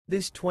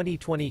This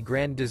 2020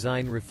 Grand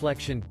Design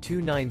Reflection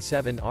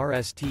 297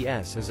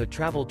 RSTS is a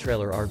travel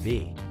trailer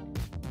RV.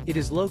 It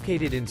is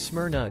located in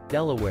Smyrna,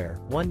 Delaware,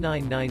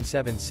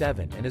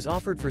 19977 and is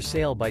offered for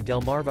sale by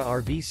Delmarva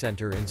RV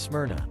Center in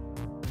Smyrna.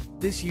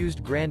 This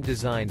used Grand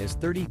Design is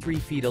 33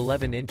 feet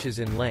 11 inches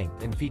in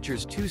length and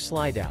features 2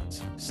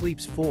 slideouts,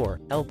 sleeps 4,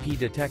 LP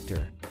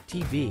detector,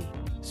 TV,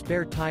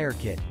 spare tire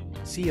kit,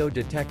 CO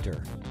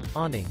detector,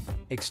 awning,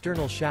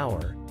 external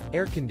shower,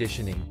 air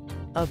conditioning,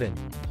 oven,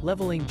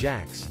 leveling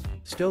jacks,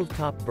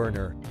 stovetop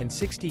burner, and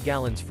 60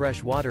 gallons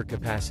fresh water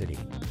capacity.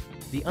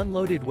 The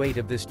unloaded weight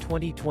of this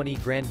 2020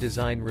 Grand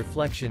Design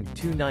Reflection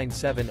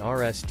 297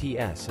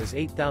 RSTS is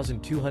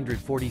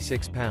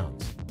 8,246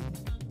 pounds.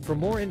 For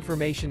more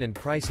information and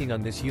pricing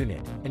on this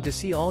unit, and to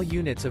see all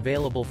units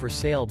available for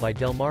sale by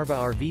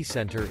Delmarva RV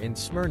Center in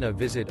Smyrna,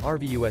 visit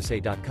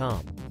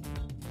RVUSA.com.